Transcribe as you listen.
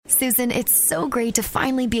Susan, it's so great to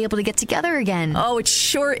finally be able to get together again. Oh, it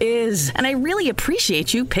sure is. And I really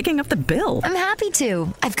appreciate you picking up the bill. I'm happy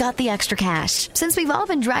to. I've got the extra cash. Since we've all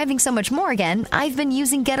been driving so much more again, I've been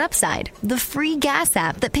using Get Upside, the free gas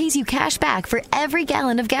app that pays you cash back for every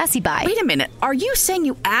gallon of gas you buy. Wait a minute. Are you saying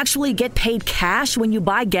you actually get paid cash when you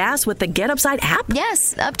buy gas with the Get Upside app?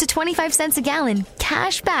 Yes, up to 25 cents a gallon.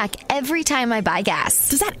 Cash back every time I buy gas.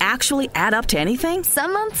 Does that actually add up to anything?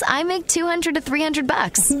 Some months I make $200 to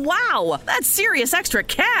 $300. Wow, that's serious extra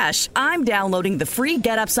cash. I'm downloading the free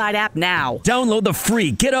Get Upside app now. Download the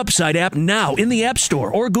free Get Upside app now in the App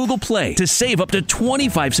Store or Google Play to save up to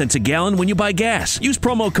 25 cents a gallon when you buy gas. Use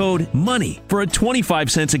promo code MONEY for a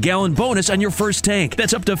 25 cents a gallon bonus on your first tank.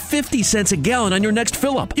 That's up to 50 cents a gallon on your next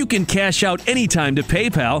fill-up. You can cash out anytime to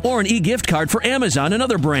PayPal or an e-gift card for Amazon and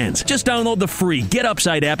other brands. Just download the free Get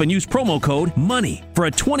Upside app and use promo code MONEY for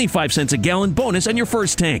a 25 cents a gallon bonus on your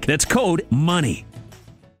first tank. That's code MONEY.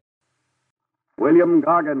 William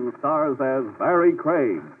Gargan stars as Barrie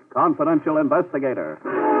Craig, confidential investigator.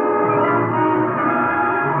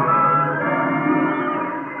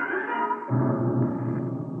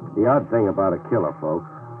 The odd thing about a killer, folks,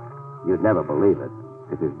 you'd never believe it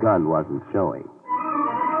if his gun wasn't showing.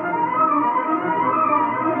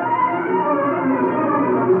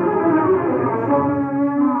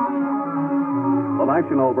 The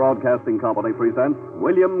National Broadcasting Company presents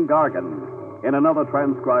William Gargan in another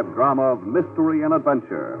transcribed drama of mystery and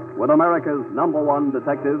adventure with America's #1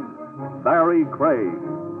 detective, Barrie Craig,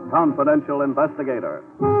 confidential investigator.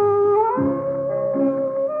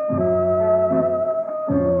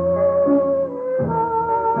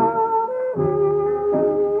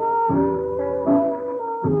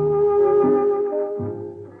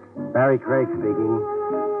 Barrie Craig speaking.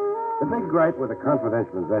 The big gripe with a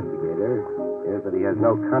confidential investigator is that he has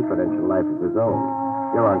no confidential life of his own.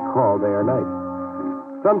 You're on call day or night.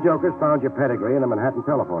 Some jokers found your pedigree in a Manhattan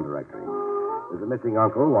telephone directory. There's a missing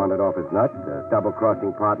uncle wanted off his nut, a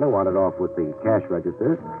double-crossing partner wanted off with the cash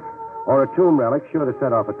register, or a tomb relic sure to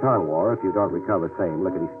set off a tongue war if you don't recover same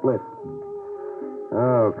lickety-split.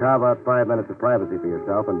 Oh, carve out 5 minutes of privacy for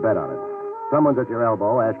yourself and bet on it. Someone's at your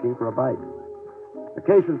elbow asking for a bite. The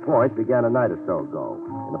case in point began a night or so ago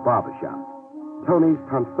in a barber shop. Tony's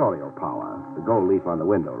tonsorial power, the gold leaf on the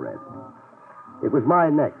window read. It was my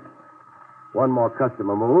neck. One more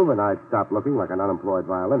customer move, and I'd stop looking like an unemployed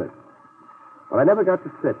violinist. But I never got to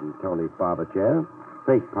sit in Tony's barber chair.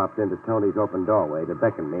 Fate popped into Tony's open doorway to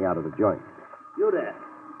beckon me out of the joint. You there,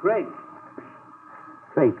 Craig.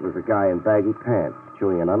 Fate was a guy in baggy pants,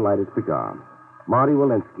 chewing an unlighted cigar. Marty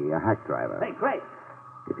Walensky, a hack driver. Hey, Craig.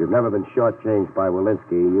 If you've never been shortchanged by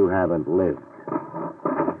Walensky, you haven't lived.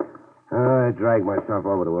 I dragged myself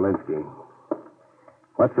over to Walensky.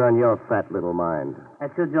 What's on your fat little mind?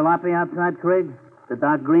 That's your jalopy outside, Craig? The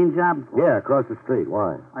dark green job? Yeah, across the street.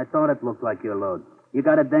 Why? I thought it looked like your load. You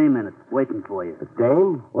got a dame in it, waiting for you. A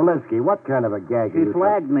dame? Walensky, what kind of a gag She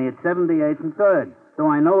flagged me at 78th and 3rd, so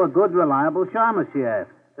I know a good, reliable charmer she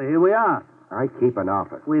asked. So here we are. I keep an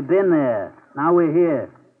office. We've been there. Now we're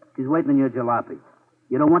here. She's waiting on your jalopy.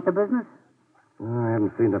 You don't want the business? I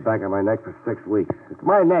haven't seen the back of my neck for 6 weeks. It's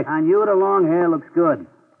my neck. On you, the long hair looks good.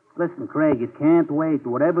 Listen, Craig, it can't wait.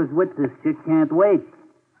 Whatever's with this chick can't wait.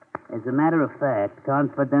 As a matter of fact,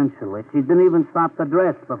 confidentially, she didn't even stop the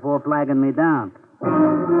dress before flagging me down.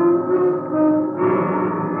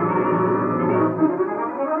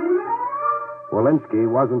 Walensky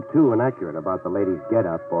wasn't too inaccurate about the lady's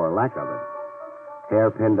get-up or lack of it.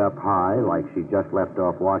 Hair pinned up high like she just left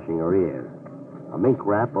off washing her ears. A mink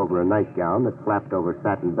wrap over a nightgown that flapped over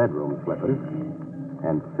satin bedroom slippers.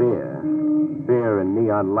 And fear. Fear and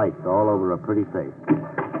neon lights all over a pretty face.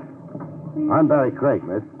 I'm Barrie Craig,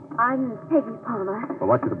 miss. I'm Peggy Palmer. Well,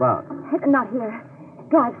 what's it about? Not here.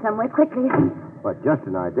 Drive somewhere quickly. But just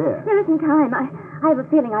an idea. There isn't time. I have a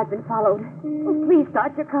feeling I've been followed. Oh, please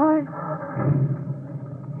start your car.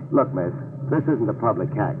 Look, miss, this isn't a public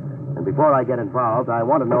hack. And before I get involved, I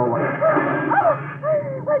want to know what...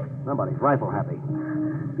 Oh, what? Somebody's rifle happy.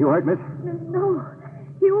 You hurt, miss? No.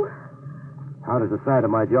 You... How does the side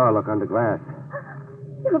of my jaw look under glass?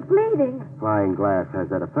 You're bleeding. Flying glass has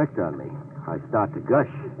that effect on me. I start to gush.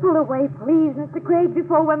 Pull away, please, Mr. Craig,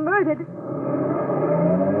 before we're murdered.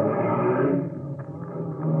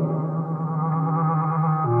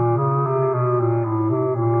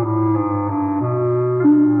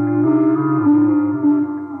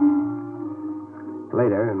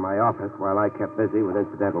 Later, in my office, while I kept busy with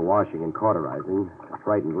incidental washing and cauterizing, a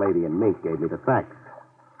frightened lady in mink gave me the facts.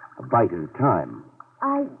 A bite at a time.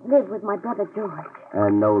 I live with my brother George.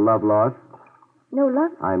 And no love lost? No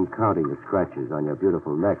love? I'm counting the scratches on your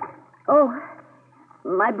beautiful neck. Oh,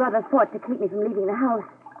 My brother fought to keep me from leaving the house.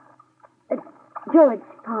 George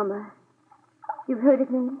Palmer. You've heard his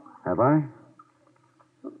name? Have I?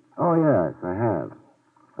 Oh, yes, I have.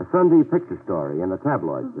 A Sunday picture story in the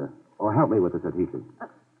tabloids. Help me with this adhesive.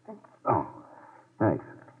 Oh, thanks.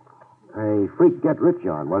 A freak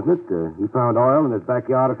get-rich-on, wasn't it? He found oil in his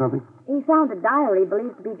backyard or something? He found a diary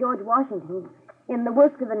believed to be George Washington in the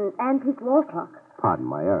works of an antique wall clock. Pardon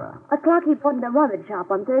my error. A clock he bought in a rummage shop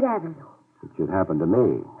on 3rd Avenue. It should happen to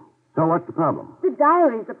me. So what's the problem? The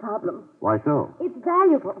diary's the problem. Why so? It's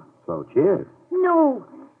valuable. So cheers. No.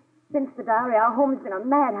 Since the diary, our home's been a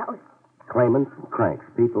madhouse. Claimants and cranks.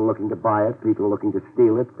 People looking to buy it, people looking to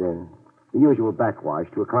steal it. The usual backwash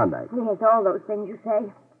to a Klondike. Yes, all those things you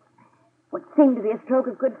say. What seemed to be a stroke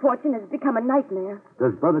of good fortune has become a nightmare.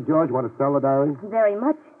 Does Brother George want to sell the diary? Very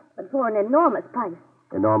much, but for an enormous price.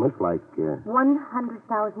 Enormous, like... $100,000.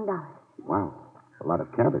 Wow. A lot of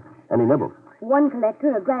cabbage. Any nibbles? One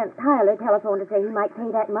collector, a Grant Tyler, telephoned to say he might pay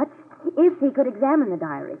that much if he could examine the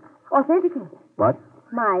diary. Authenticate it. But?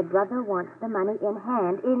 My brother wants the money in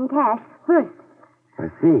hand, in cash, first. I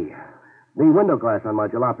see. The window glass on my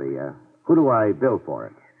jalopy, who do I bill for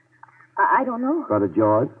it? I don't know. Brother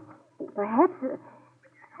George? Perhaps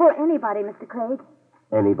for anybody, Mr. Craig.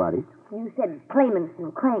 Anybody? You said claimants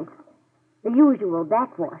and cranks. The usual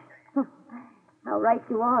backwash. How right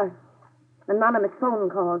you are. Anonymous phone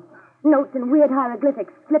calls. Notes in weird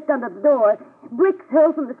hieroglyphics slipped under the door. Bricks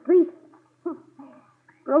hurled from the street.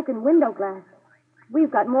 Broken window glass. We've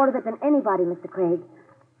got more of it than anybody, Mr. Craig.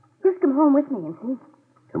 Just come home with me and see.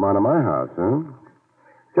 Come on to my house, huh?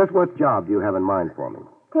 Just what job do you have in mind for me?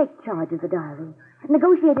 Take charge of the diary.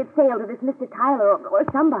 Negotiated sale to this Mr. Tyler or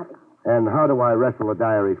somebody. And how do I wrestle the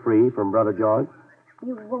diary free from Brother George?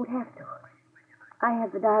 You won't have to. I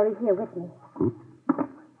have the diary here with me.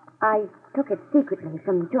 I took it secretly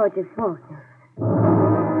from George's vault.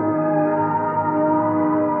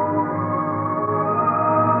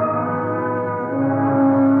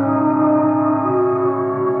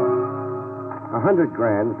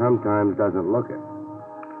 $100,000 sometimes doesn't look it.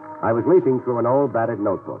 I was leafing through an old battered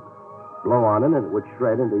notebook. Blow on it and it would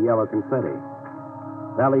shred into yellow confetti.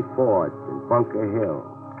 Valley Forge and Bunker Hill.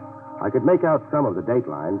 I could make out some of the date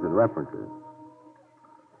lines and references.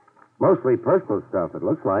 Mostly personal stuff, it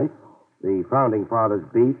looks like. The Founding Fathers'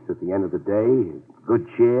 beefs at the end of the day, good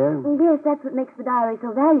cheer. Yes, that's what makes the diary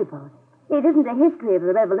so valuable. It isn't a history of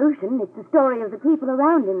the revolution. It's the story of the people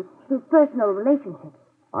around him, his personal relationships.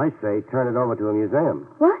 I say turn it over to a museum.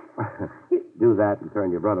 What? Do that and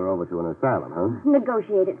turn your brother over to an asylum, huh?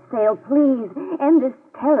 Negotiated sale, please. End this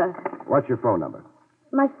terror. What's your phone number?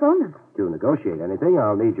 My phone number. To negotiate anything,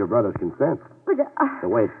 I'll need your brother's consent. But, The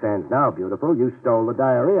way it stands now, beautiful, you stole the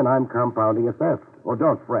diary and I'm compounding a theft. Oh,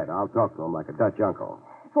 don't fret. I'll talk to him like a Dutch uncle.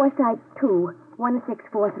 Forsyth 2,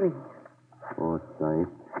 1643. Forsyth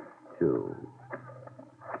 2,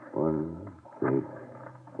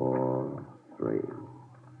 1643.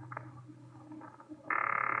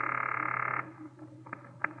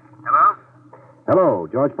 Hello? Hello,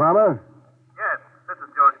 George Palmer? Yes, this is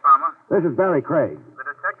George Palmer. This is Barrie Craig, The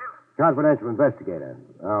detective? confidential investigator.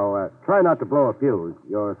 Now, try not to blow a fuse.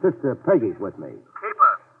 Your sister Peggy's with me. Keep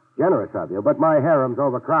her. Generous of you, but my harem's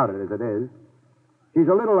overcrowded as it is. She's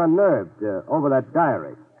a little unnerved over that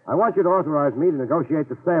diary. I want you to authorize me to negotiate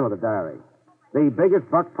the sale of the diary. The biggest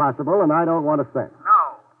buck possible, and I don't want a cent.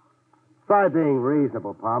 No. Try being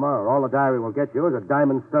reasonable, Palmer, or all the diary will get you is a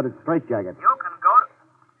diamond-studded straitjacket. You can go to...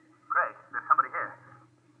 Craig, there's somebody here.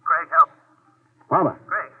 Craig, help. Palmer.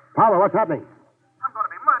 Craig, Palmer, what's happening? I'm going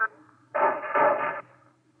to be murdered.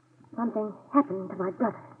 Something happened to my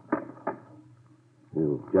brother.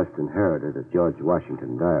 You've just inherited a George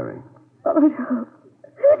Washington diary. Oh, no.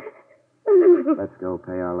 Let's go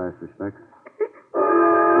pay our last respects.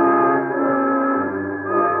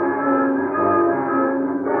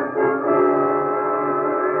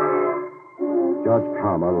 George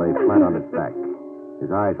Palmer lay flat on his back. His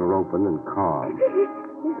eyes were open and calm,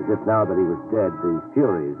 as if now that he was dead, the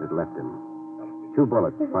furies had left him. 2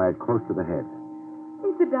 bullets fired close to the head.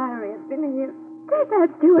 The diary has been here.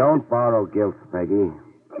 That's too... Don't borrow guilt, Peggy.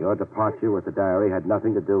 Your departure with the diary had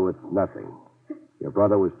nothing to do with nothing. Your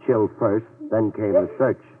brother was chilled first, then came the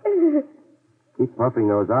search. Keep puffing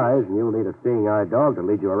those eyes, and you'll need a seeing-eye dog to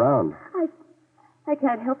lead you around. I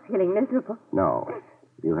can't help feeling miserable. No.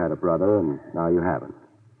 You had a brother, and now you haven't.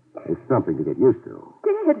 It's something to get used to.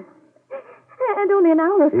 Dead. And only an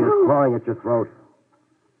hour ago. He was clawing at your throat.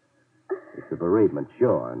 It's a bereavement,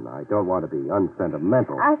 sure, and I don't want to be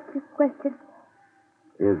unsentimental. Ask a question.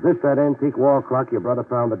 Is this that antique wall clock your brother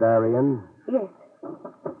found the diary in? Yes.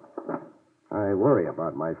 I worry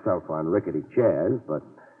about myself on rickety chairs, but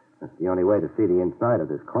that's the only way to see the inside of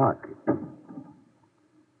this clock.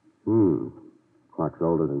 Clock's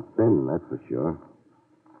older than sin, that's for sure.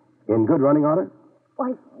 In good running order?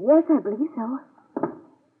 Why, yes, I believe so.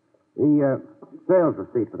 The sales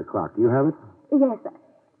receipt for the clock, do you have it? Yes.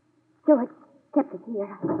 George kept it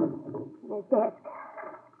here. In his desk.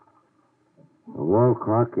 A wall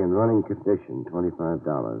clock in running condition,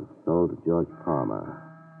 $25. Sold to George Palmer.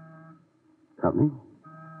 Company?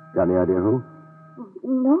 Got any idea who?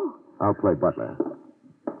 No. I'll play butler.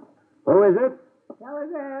 Who is it?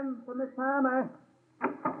 Telegram for Miss Palmer.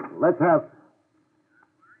 Let's have...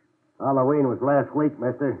 Halloween was last week,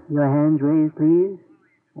 mister. Your hands raised, please.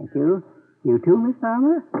 Thank you. You too, Miss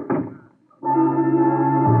Palmer?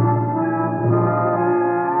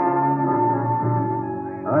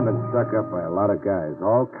 I've been stuck up by a lot of guys,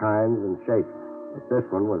 all kinds and shapes. But this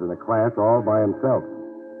one was in a class all by himself.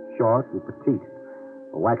 Short and petite.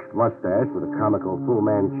 A waxed mustache with a comical Fu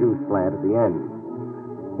Manchu slant at the end.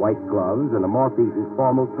 White gloves and a Morphese's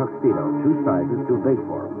formal tuxedo, 2 sizes too big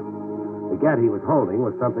for him. The gat he was holding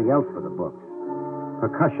was something else for the books.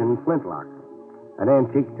 Percussion flintlock. An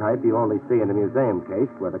antique type you only see in a museum case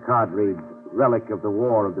where the card reads, Relic of the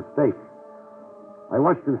War of the States. I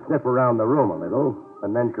watched him sniff around the room a little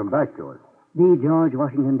and then come back to us. The George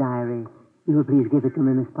Washington diary. You will please give it to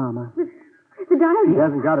me, Miss Palmer. The diary. He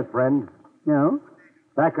hasn't got it, friend. No?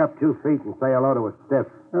 Back up 2 feet and say hello to a stiff.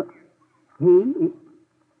 He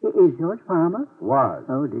is George Palmer? Was.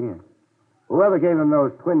 Oh, dear. Whoever gave him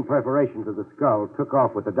those twin perforations of the skull took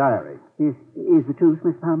off with the diary. Is the truth,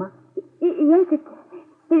 Miss Palmer? Yes,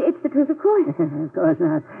 it's the truth, of course. Of course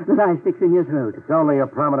not. The lie sticks in your throat. It's only a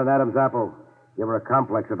prominent Adam's apple. Give her a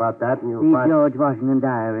complex about that, and you'll The find... George Washington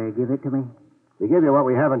diary. Give it to me. To give you what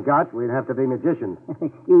we haven't got, we'd have to be magicians.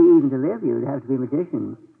 Even to live, you'd have to be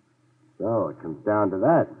magicians. So it comes down to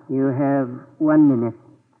that. You have 1 minute.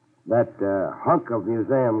 That hunk of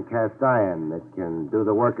museum cast iron that can do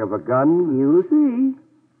the work of a gun? You'll see.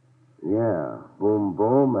 Yeah. Boom,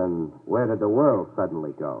 boom, and where did the world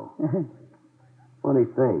suddenly go? Funny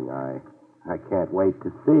thing, I can't wait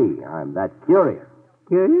to see. I'm that curious.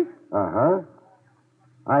 Curious? Uh-huh.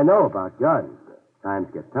 I know about guns.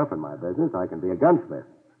 Times get tough in my business. I can be a gunsmith.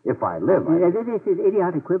 If I live, This is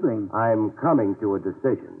idiotic quibbling. I'm coming to a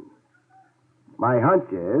decision. My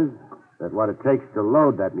hunch is that what it takes to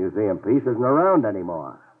load that museum piece isn't around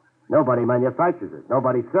anymore. Nobody manufactures it.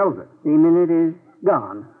 Nobody sells it. The minute is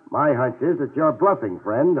gone. My hunch is that you're bluffing,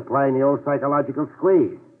 friend, applying the old psychological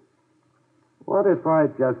squeeze. What if I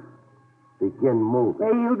just begin moving?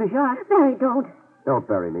 You'll be shot. Barry, don't. Don't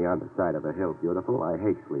bury me on the side of a hill, beautiful. I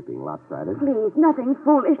hate sleeping lopsided. Please, nothing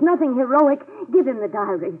foolish, nothing heroic. Give him the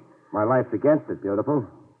diary. My life's against it, beautiful.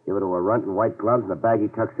 Give it to a runt in white gloves and a baggy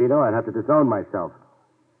tuxedo, I'd have to disown myself.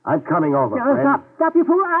 I'm coming over, friend. Stop, you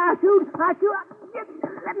fool. I'll shoot.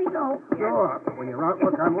 Let me go. Sure, but when your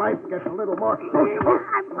outlook on life gets a little more social.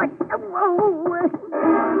 I'm like, whoa.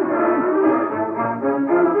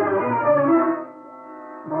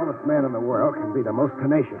 Smallest man in the world can be the most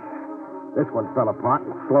tenacious. This one fell apart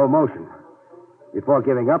in slow motion. Before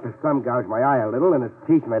giving up, his thumb gouged my eye a little, and his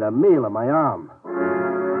teeth made a meal of my arm.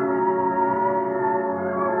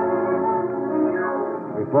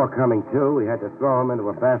 Before coming to, we had to throw him into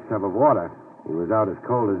a bathtub of water. He was out as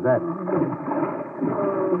cold as that.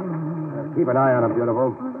 Keep an eye on him,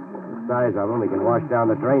 beautiful. The size of him, he can wash down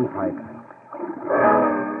the drain pipe.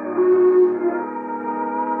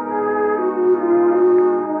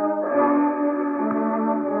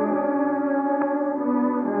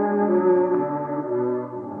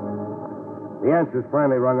 The answers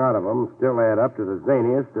finally wrung out of him still add up to the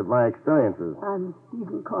zaniest of my experiences. I'm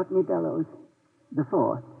Stephen Courtney Bellows, the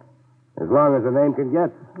 4th. As long as the name can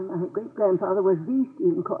get. My great-grandfather was the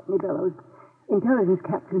Stephen Courtney Bellows, intelligence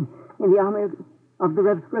captain in the army of the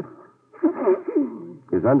Rebs.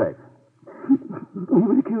 His undates. He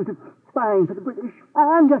was accused of spying for the British.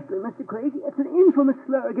 Unjustly, Mr. Craig. It's an infamous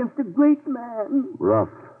slur against a great man.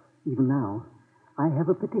 Rough. Even now, I have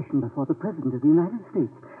a petition before the President of the United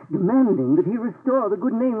States demanding that he restore the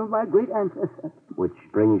good name of my great ancestor. Which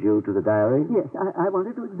brings you to the diary? Yes, I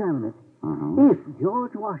wanted to examine it. Mm-hmm. If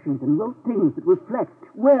George Washington wrote things that reflect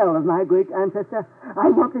well of my great ancestor,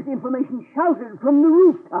 I want this information shouted from the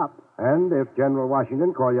rooftop. And if General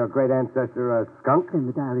Washington called your great ancestor a skunk? Then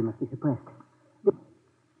the diary must be suppressed. The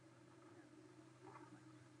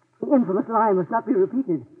infamous lie must not be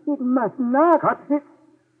repeated. It must not. Cut.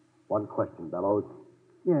 One question, Bellows.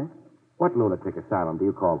 Yes? What lunatic asylum do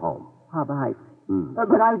you call home? Harbor Heights.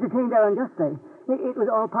 But I was detained there unjustly. It was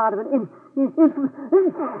all part of an infamous...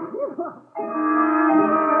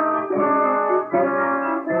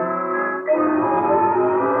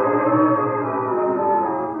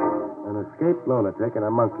 An escaped lunatic in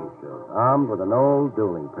a monkey suit, armed with an old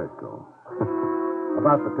dueling pistol.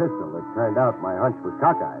 About the pistol, it turned out my hunch was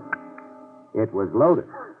cockeyed. It was loaded.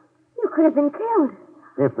 You could have been killed.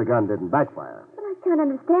 If the gun didn't backfire. But I can't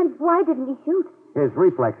understand. Why didn't he shoot? His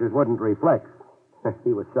reflexes wouldn't reflex.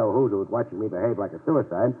 He was so hoodooed watching me behave like a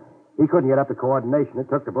suicide, he couldn't get up the coordination it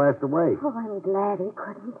took to blast away. Oh, I'm glad he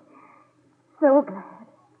couldn't. So glad.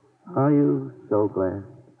 Are you so glad?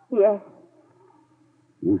 Yes.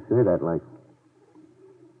 You say that like...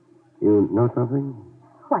 You know something?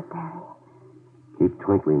 What, Barry? Keep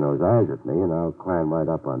twinkling those eyes at me, and I'll climb right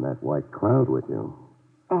up on that white cloud with you.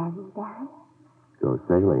 And, Barry? Go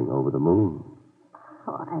sailing over the moon.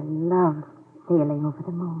 Oh, I love sailing over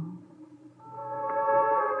the moon.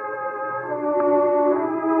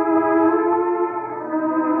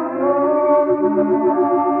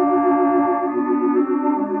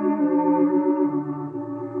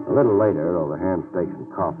 A little later, over ham steaks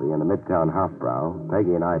and coffee in the Midtown Hofbrau,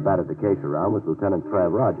 Peggy and I batted the case around with Lieutenant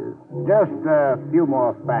Trav Rogers. Just a few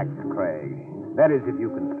more facts, Craig. That is, if you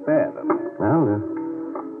can spare them. Well,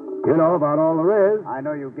 you know about all there is. I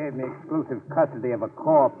know you gave me exclusive custody of a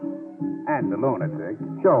corpse and a lunatic.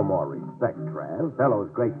 Show more respect, Trav.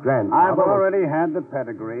 Fellow's great-grandfather... I've already had the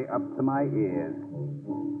pedigree up to my ears.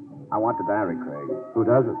 I want the diary, Craig. Who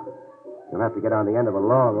doesn't? You'll have to get on the end of a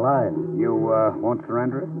long line. You won't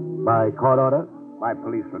surrender it? By court order? By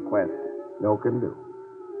police request. No can do.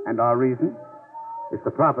 And our reason? It's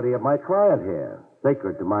the property of my client here,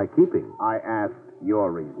 sacred to my keeping. I asked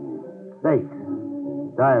your reason. State.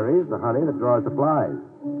 Diary's the honey that draws the flies.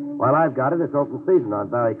 While I've got it, it's open season on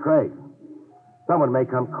Barrie Craig. Someone may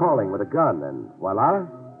come calling with a gun, and voila,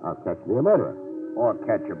 I'll catch me a murderer. Or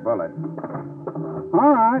catch a bullet.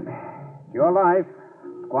 All right. Your life.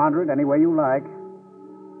 Squander it any way you like.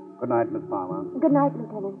 Good night, Miss Palmer. Good night,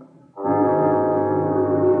 Lieutenant.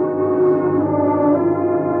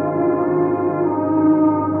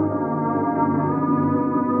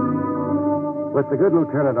 With the good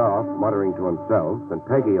lieutenant off, muttering to himself, and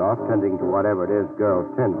Peggy off, tending to whatever it is girls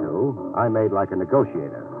tend to, I made like a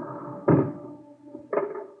negotiator.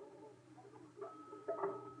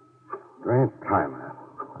 Grant Tyler,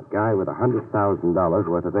 a guy with $100,000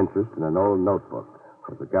 worth of interest in an old notebook,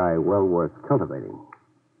 was a guy well worth cultivating.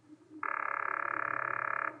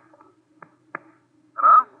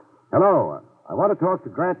 Hello? Hello. I want to talk to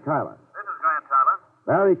Grant Tyler. This is Grant Tyler.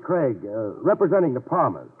 Barrie Craig, representing the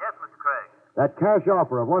Palmers. Yes, Mr. Craig. That cash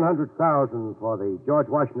offer of $100,000 for the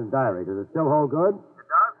George Washington diary, does it still hold good? It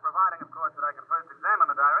does, providing, of course, that I can first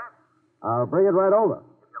examine the diary. I'll bring it right over.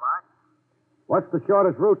 If you like. What's the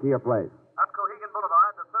shortest route to your place? Up Cohegan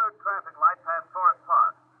Boulevard, the third traffic light past Forest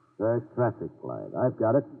Park. Third traffic light. I've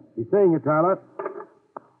got it. Be seeing you, Tyler.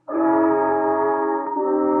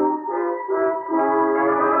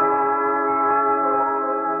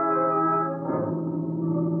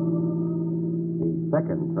 The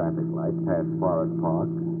second traffic light past Forest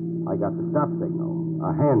Park, I got the stop signal,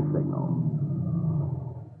 a hand signal.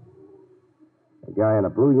 A guy in a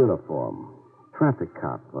blue uniform, traffic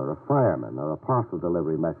cop or a fireman or a parcel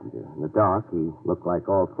delivery messenger. In the dark, he looked like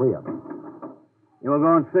all three of them. You were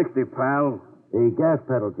going 60, pal. The gas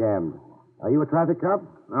pedal jammed. Are you a traffic cop?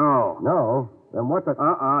 No. No. Then what the...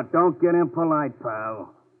 Don't get impolite,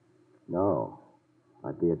 pal. No.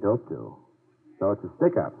 I'd be a dope to. So it's a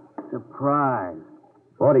stick-up. Surprise.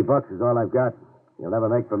 $40 is all I've got. You'll never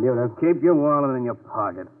make Bermuda. Keep your wallet in your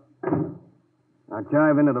pocket. Now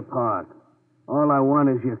drive into the park. All I want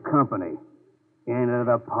is your company. Into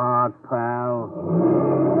the park, pal.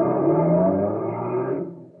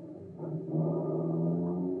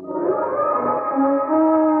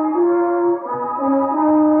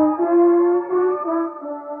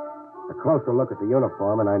 A closer look at the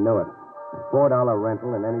uniform, and I knew it. A $4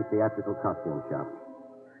 rental in any theatrical costume shop.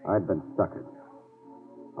 I'd been suckered.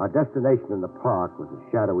 Our destination in the park was a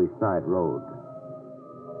shadowy side road.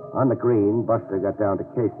 On the green, Buster got down to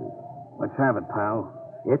cases. Let's have it, pal.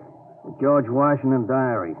 It? The George Washington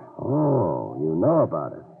diary. Oh, you know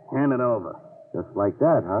about it. Hand it over. Just like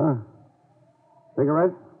that, huh?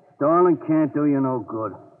 Cigarette? Stalling can't do you no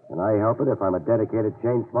good. Can I help it if I'm a dedicated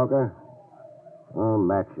chain smoker? Oh,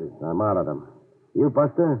 matches. I'm out of them. You,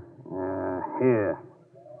 Buster? Here.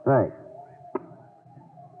 Thanks.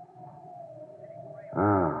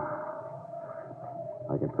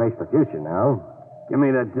 I can face the future now. Give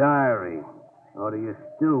me the diary. Or do you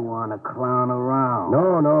still want to clown around?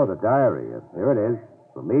 No, the diary. Here it is.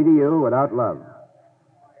 From me to you without love.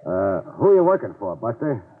 Who are you working for,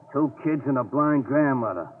 Buster? 2 kids and a blind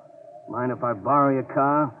grandmother. Mind if I borrow your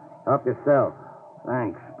car? Help yourself.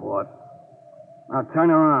 Thanks, sport. Now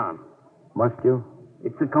turn around. Must you?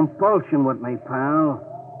 It's a compulsion with me, pal.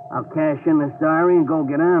 I'll cash in this diary and go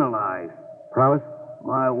get analyzed. Promise?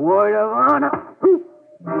 My word of honor.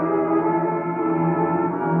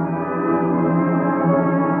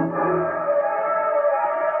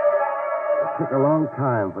 It took a long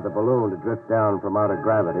time for the balloon to drift down from out of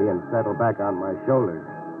gravity and settle back on my shoulders.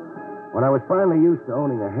 When I was finally used to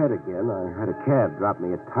owning a head again, I had a cab drop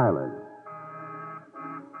me at Tyler's.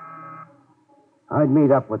 I'd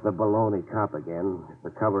meet up with the baloney cop again if the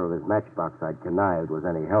cover of his matchbox I'd connived was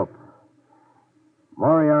any help.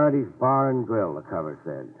 Moriarty's Bar and Grill, the cover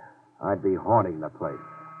said. I'd be haunting the place.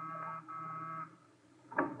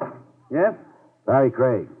 Yes? Barrie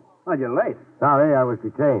Craig. Oh, you're late. Sorry, I was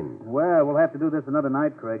detained. Well, we'll have to do this another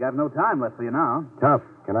night, Craig. I've no time left for you now. Tough.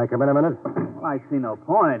 Can I come in a minute? Well, I see no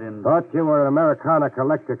point in... Thought you were an Americana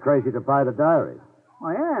collector crazy to buy the diary.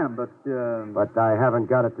 I am, but... But I haven't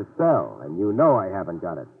got it to sell, and you know I haven't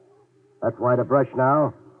got it. That's why the brush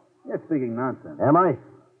now? You're speaking nonsense. Am I?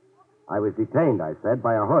 I was detained, I said,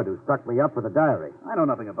 by a hood who stuck me up for the diary. I know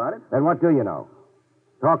nothing about it. Then what do you know?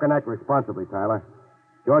 Talk and act responsibly, Tyler.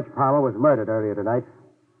 George Palmer was murdered earlier tonight.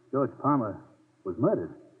 George Palmer was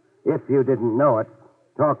murdered? If you didn't know it,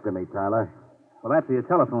 talk to me, Tyler. Well, after your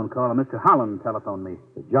telephone call, Mr. Holland telephoned me.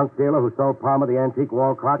 The junk dealer who sold Palmer the antique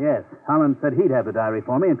wall clock? Yes. Holland said he'd have the diary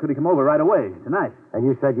for me, and could he come over right away, tonight? And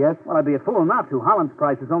you said yes? Well, I'd be a fool not to. Holland's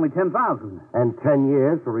price is only $10,000. And 10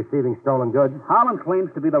 years for receiving stolen goods? Holland claims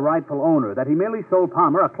to be the rightful owner, that he merely sold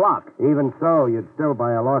Palmer a clock. Even so, you'd still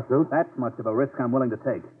buy a lawsuit? That's much of a risk I'm willing to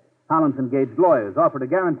take. Holland's engaged lawyers, offer to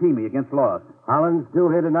guarantee me against loss. Holland's due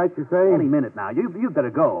here tonight, you say? Any minute now. You'd better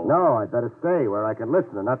go. No, I'd better stay where I can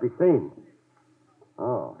listen and not be seen.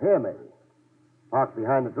 Oh, here, maybe. Park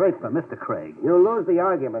behind the drapery. But, Mr. Craig... You'll lose the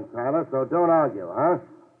argument, Tyler, so don't argue, huh?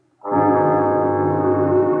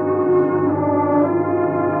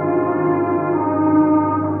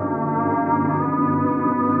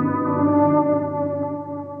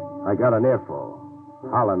 I got an earful.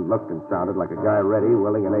 Holland looked and sounded like a guy ready,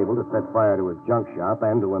 willing, and able to set fire to his junk shop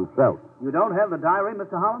and to himself. You don't have the diary,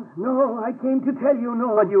 Mr. Holland? No, I came to tell you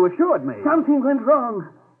no. But you assured me. Something went wrong.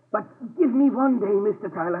 But give me one day,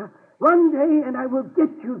 Mr. Tyler. One day, and I will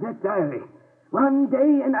get you that diary. One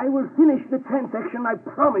day, and I will finish the transaction, I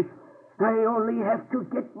promise. I only have to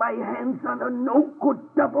get my hands on a no-good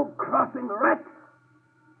double-crossing rat.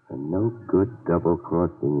 A no-good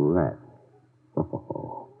double-crossing rat.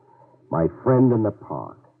 Oh, my friend in the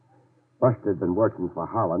park. Buster'd been working for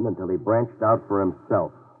Holland until he branched out for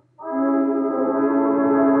himself.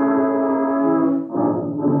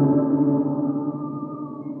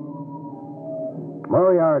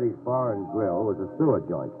 Moriarty's Bar and Grill was a sewer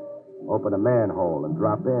joint. Open a manhole and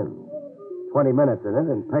drop in. 20 minutes in it,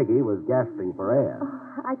 and Peggy was gasping for air.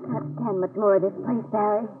 Oh, I can't stand much more of this place,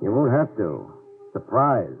 Barry. You won't have to.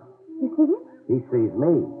 Surprise. You see him? He sees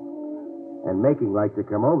me. And making like to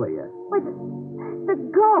come over yet. Why, the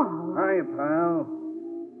gall. Hi, pal.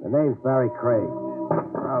 The name's Barrie Craig.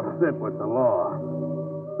 I'll sit with the law.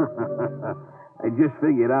 I just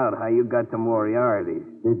figured out how you got to Moriarty's.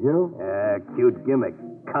 Did you? Yeah, cute gimmick.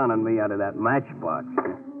 Conning me out of that matchbox.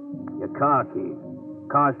 Your car keys.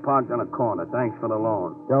 Car's parked on a corner. Thanks for the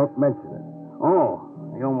loan. Don't mention it. Oh,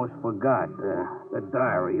 I almost forgot. The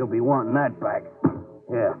diary. You'll be wanting that back.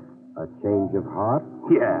 Yeah. A change of heart?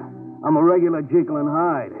 Yeah. I'm a regular Jekyll and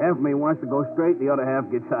Hyde. Half of me wants to go straight, the other half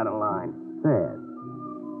gets out of line. Sad.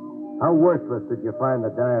 How worthless did you find the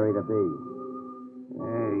diary to be?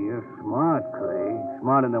 Hey, you're smart, Craig.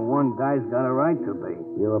 Smarter than one guy's got a right to be.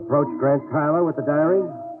 You approached Grant Tyler with the diary?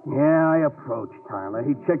 Yeah, I approached Tyler.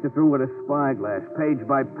 He checked it through with a spyglass, page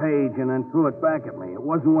by page, and then threw it back at me. It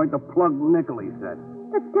wasn't worth the plugged nickel, he said.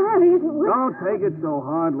 The diary isn't worth... Don't take it so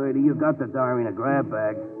hard, lady. You got the diary in a grab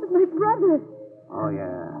bag. It's my brother. Oh,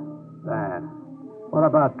 yeah. That. What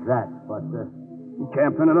about that, Buster? You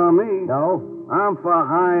can't pin it on me. No? I'm for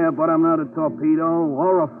hire, but I'm not a torpedo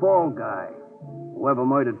or a fall guy. Whoever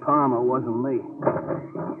murdered Palmer wasn't me.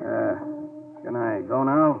 Can I go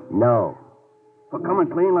now? No. For coming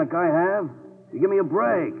clean like I have? You give me a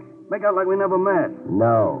break. Make out like we never met.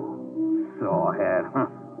 No. Sawhead, huh?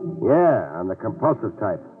 Yeah, I'm the compulsive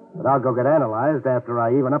type. But I'll go get analyzed after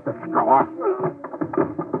I even up the score.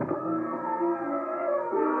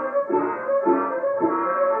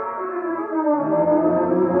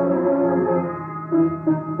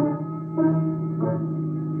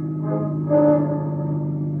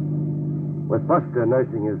 With Buster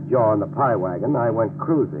nursing his jaw in the pie wagon, I went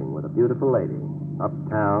cruising with a beautiful lady.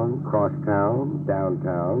 Uptown, crosstown,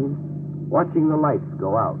 downtown, watching the lights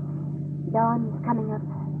go out. Dawn's coming up.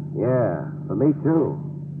 Yeah, For me, too.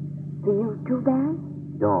 For you too, Barry?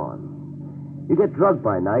 Dawn. You get drugged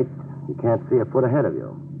by night, you can't see a foot ahead of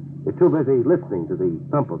you. You're too busy listening to the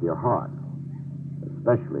thump of your heart.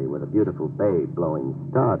 Especially with a beautiful babe blowing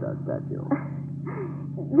stardust at you.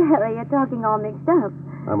 Barry, you're talking all mixed up.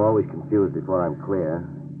 I'm always confused before I'm clear.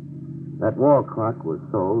 That wall clock was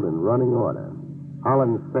sold in running order.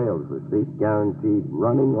 Holland's sales receipt guaranteed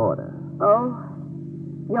running order. Oh,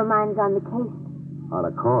 your mind's on the case. On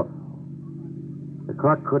a corpse. The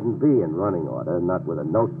clock couldn't be in running order, not with a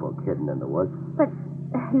notebook hidden in the works. But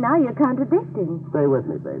now you're contradicting. Stay with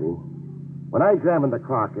me, baby. When I examined the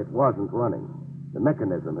clock, it wasn't running. The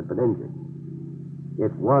mechanism had been injured.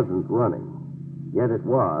 It wasn't running. Yet it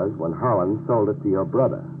was when Holland sold it to your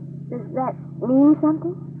brother. Does that mean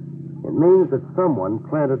something? It means that someone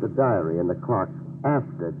planted the diary in the clock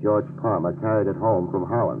after George Palmer carried it home from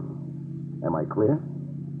Holland. Am I clear?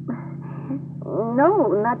 No,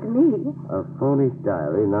 not to me. A phony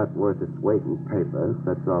diary not worth its weight in paper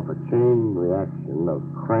sets off a chain reaction of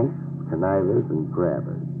cranks, connivers, and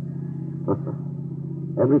grabbers.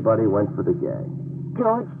 Everybody went for the gag.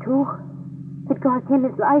 George, too? It cost him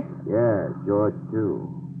his life? Yeah, George, too.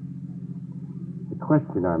 The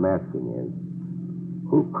question I'm asking is,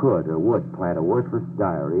 who could or would plant a worthless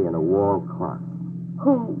diary in a wall clock?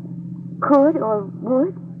 Who could or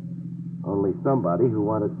would? Only somebody who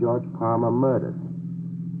wanted George Palmer murdered,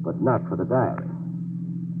 but not for the diary.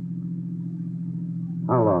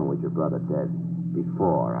 How long was your brother dead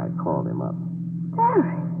before I called him up?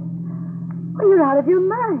 Barry, well, you're out of your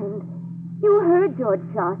mind. You heard George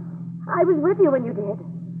shot. I was with you when you did.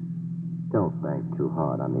 Don't bank too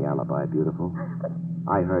hard on the alibi, beautiful.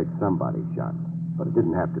 I heard somebody shot, but it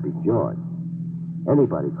didn't have to be George.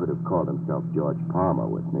 Anybody could have called himself George Palmer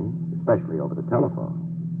with me, especially over the telephone.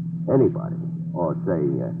 Anybody. Or, say,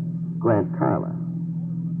 Grant Tyler.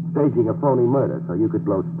 Staging a phony murder so you could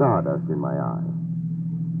blow stardust in my eye.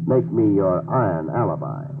 Make me your iron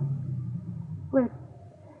alibi. We're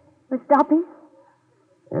stopping?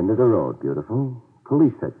 End of the road, beautiful.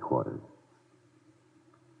 Police headquarters.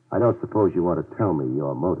 I don't suppose you want to tell me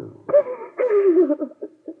your motive.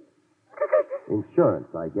 Insurance,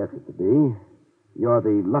 I guess it to be. You're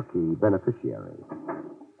the lucky beneficiary.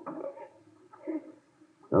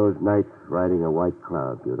 Those nights riding a white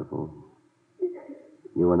cloud, beautiful.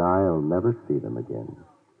 You and I'll never see them again.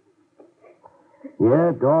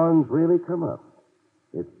 Yeah, dawn's really come up.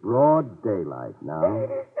 It's broad daylight now.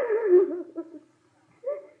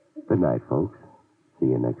 Good night, folks. See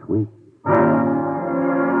you next week.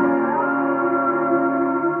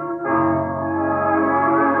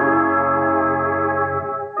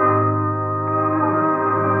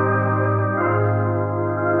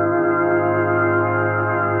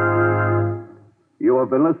 You have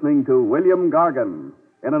been listening to William Gargan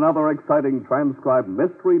in another exciting transcribed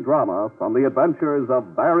mystery drama from the adventures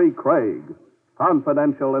of Barrie Craig,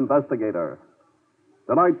 confidential investigator.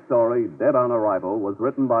 Tonight's story, Dead on Arrival, was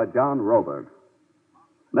written by John Robert.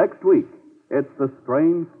 Next week, it's the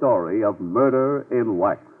strange story of Murder in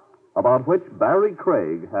Wax, about which Barrie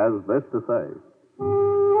Craig has this to say.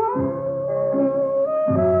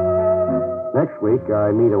 Next week,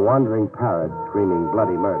 I meet a wandering parrot screaming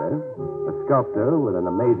bloody murder, a sculptor with an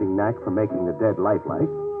amazing knack for making the dead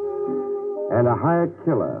lifelike, and a hired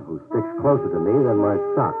killer who sticks closer to me than my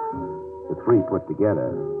socks. The three put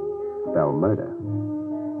together spell murder.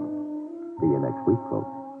 See you next week,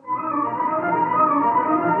 folks.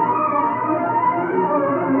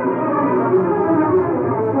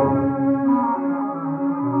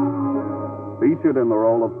 Featured in the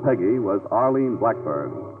role of Peggy was Arlene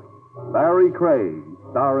Blackburn. Barrie Craig,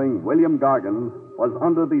 starring William Gargan, was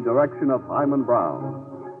under the direction of Hyman Brown.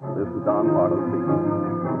 This is Don Pardo speaking.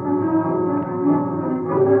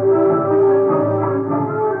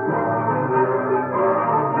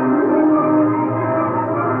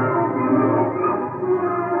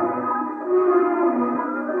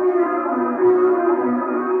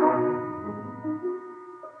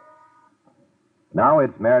 Now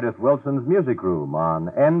it's Meredith Wilson's Music Room on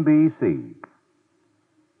NBC.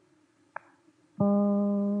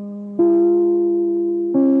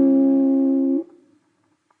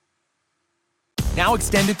 Now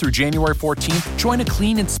extended through January 14th, join a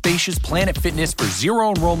clean and spacious Planet Fitness for zero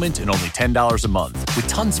enrollment and only $10 a month. With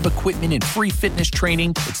tons of equipment and free fitness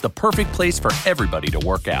training, it's the perfect place for everybody to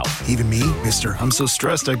work out. Even me, mister. I'm so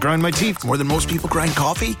stressed I grind my teeth more than most people grind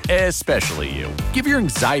coffee. Especially you. Give your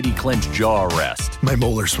anxiety-clenched jaw a rest. My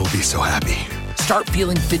molars will be so happy. Start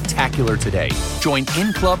feeling fit-tacular today. Join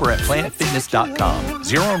in-club or at planetfitness.com.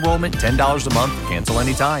 Zero enrollment, $10 a month, cancel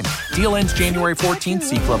anytime. Deal ends January 14th.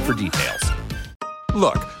 See club for details.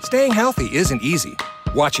 Look, staying healthy isn't easy.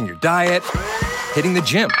 Watching your diet, hitting the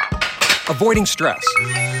gym, avoiding stress.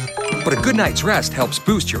 But a good night's rest helps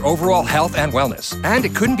boost your overall health and wellness. And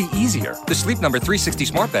it couldn't be easier. The Sleep Number 360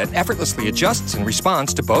 Smart Bed effortlessly adjusts and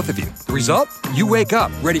responds to both of you. The result? You wake up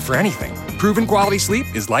ready for anything. Proven quality sleep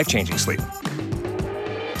is life-changing sleep.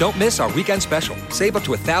 Don't miss our weekend special. Save up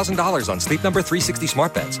to $1,000 on Sleep Number 360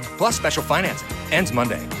 Smart Beds, plus special financing. Ends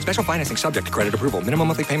Monday. Special financing subject to credit approval. Minimum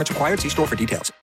monthly payments required. See store for details.